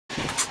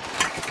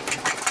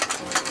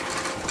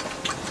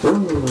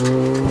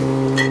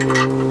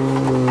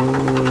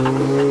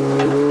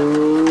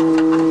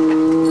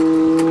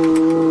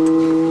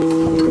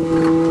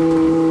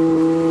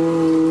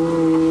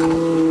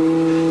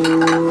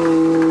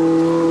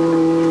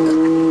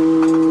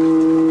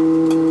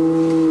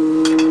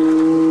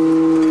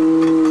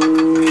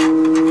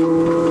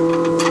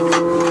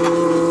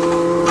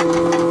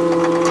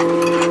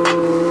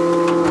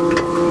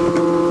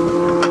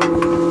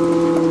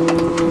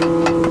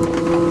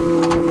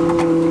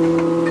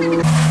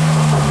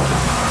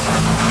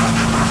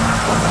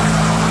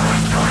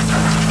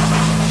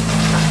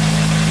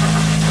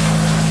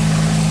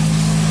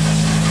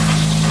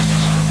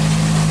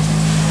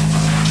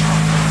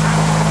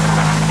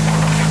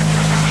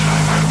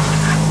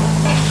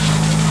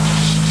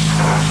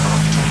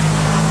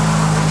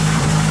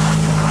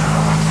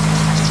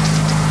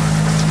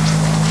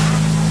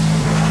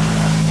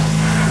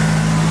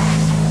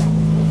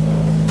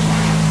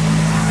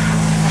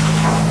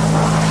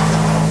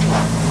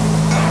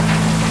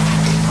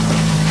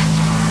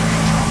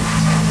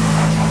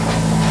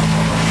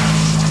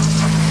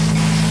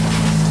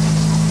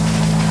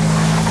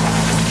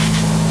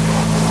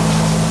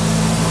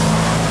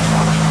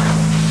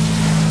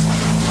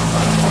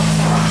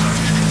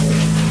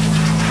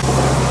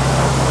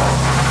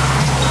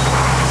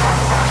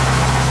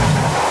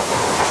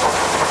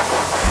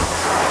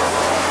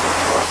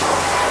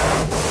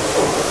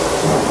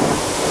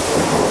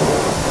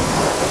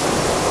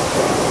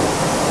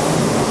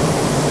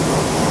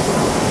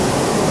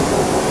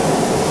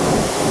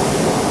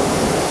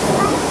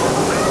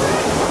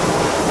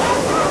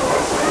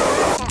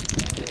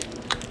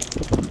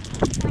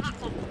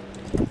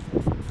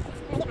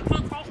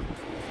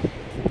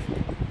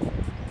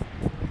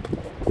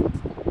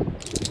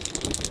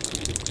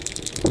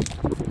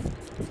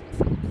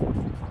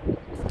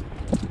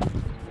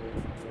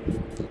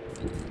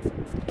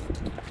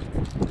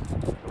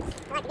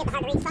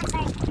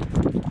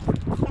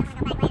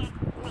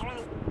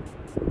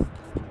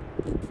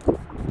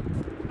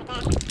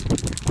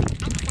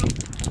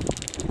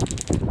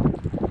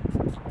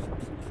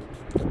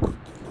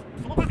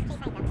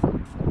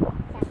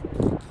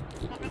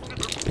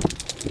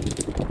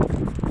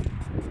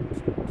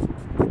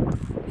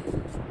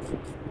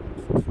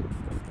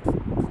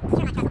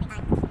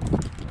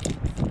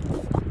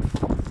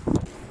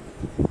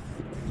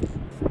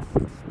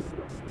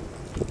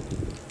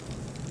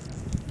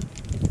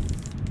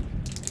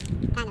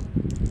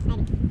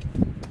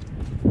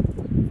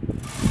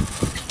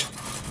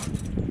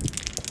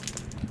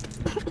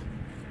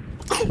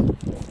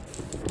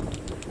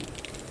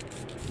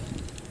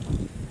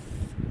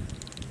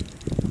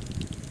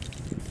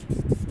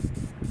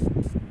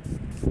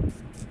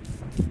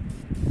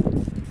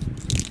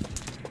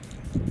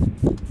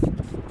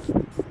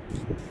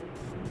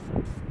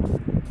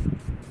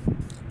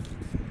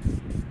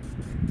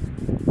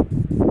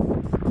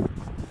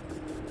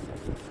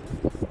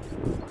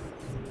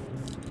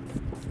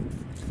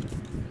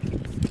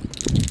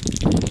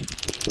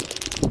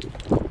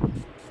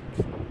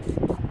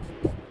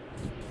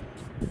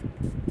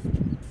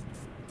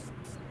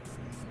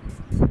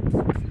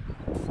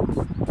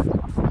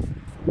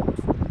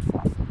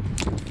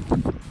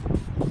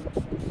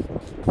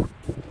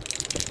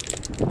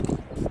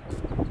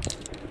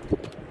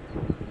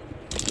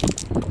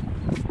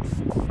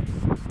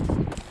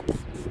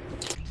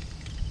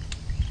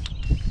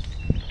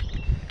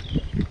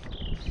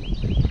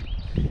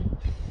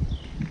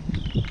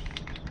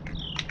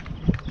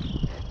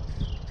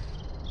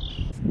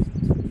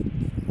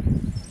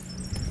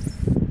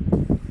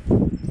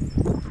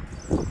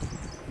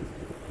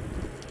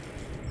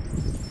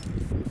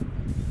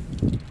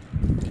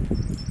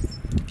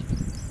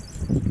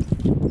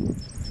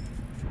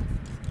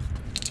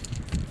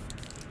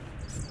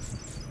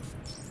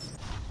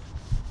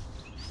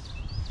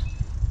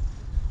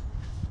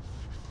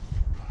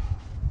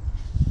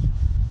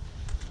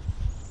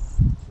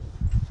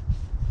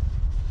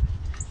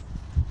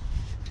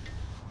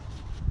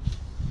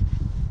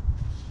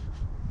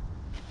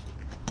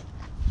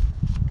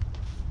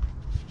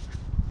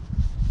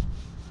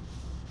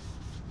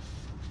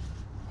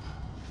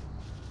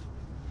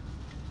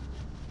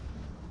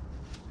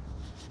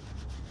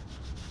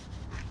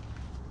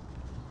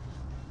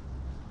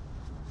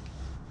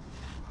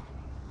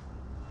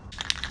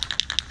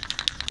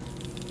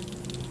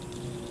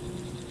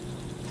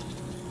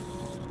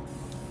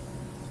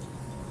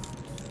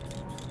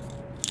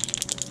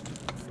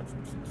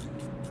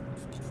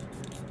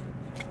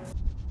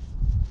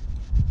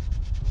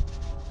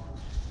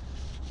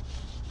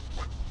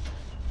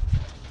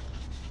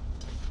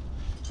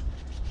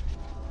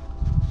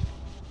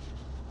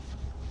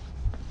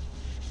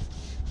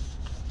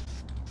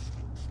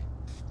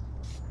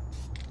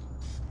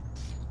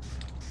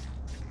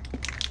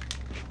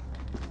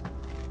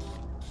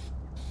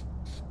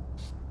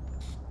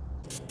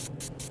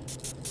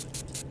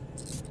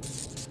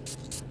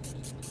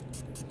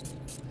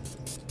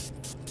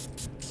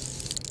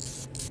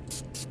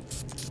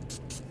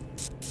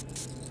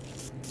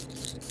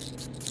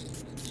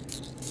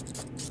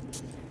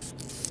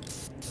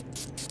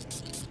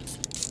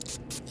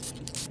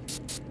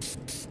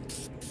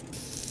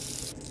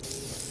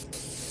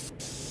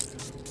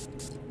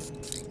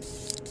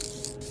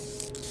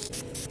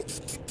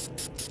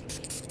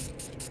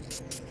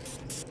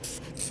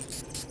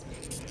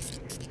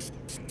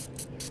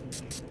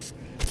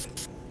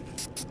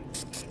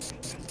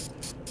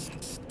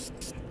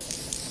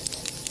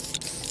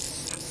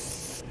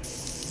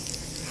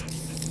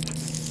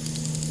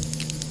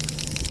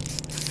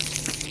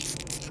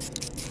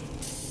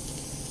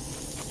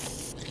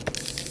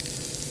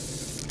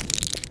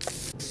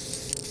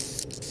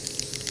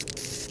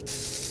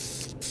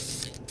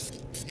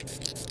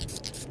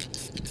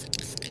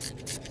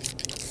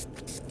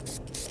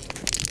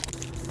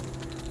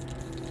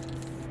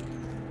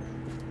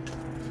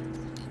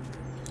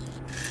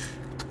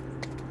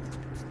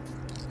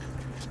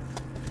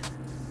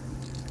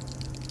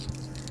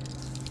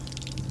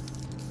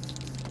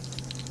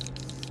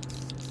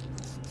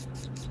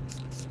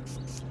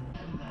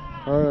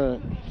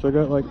Alright, so I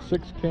got like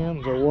 6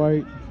 cans of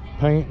white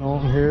paint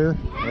on here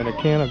and a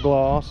can of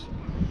gloss.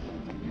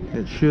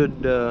 It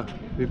should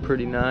be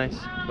pretty nice.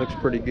 Looks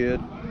pretty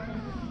good.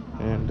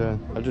 And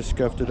I just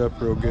scuffed it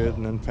up real good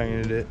and then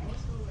painted it.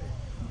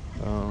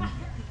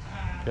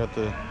 Got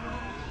the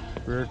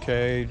rear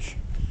cage,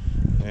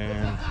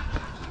 and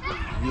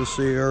you'll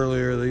see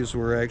earlier these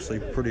were actually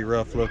pretty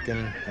rough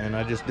looking, and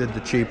I just did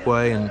the cheap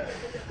way and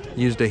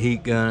used a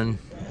heat gun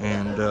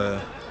and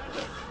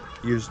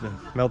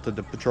melted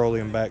the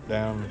petroleum back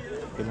down.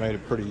 It made a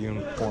pretty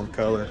uniform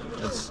color.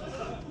 That's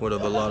what a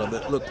lot of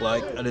it looked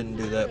like. I didn't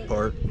do that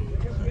part,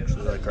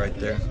 actually, like right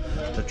there.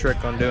 The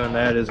trick on doing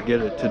that is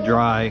get it to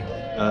dry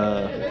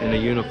in a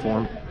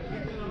uniform.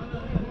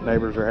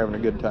 Neighbors are having a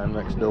good time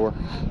next door.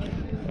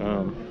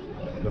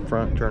 The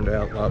front turned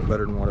out a lot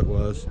better than what it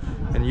was,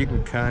 and you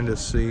can kind of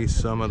see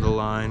some of the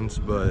lines,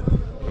 but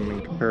I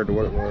mean, compared to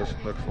what it was,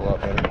 it looks a lot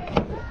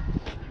better.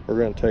 We're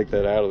going to take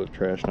that out of the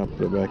trash, not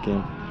put it back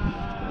in.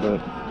 But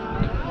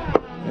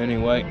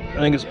anyway, I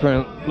think it's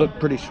look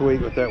pretty sweet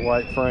with that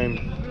white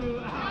frame.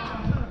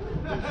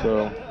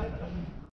 So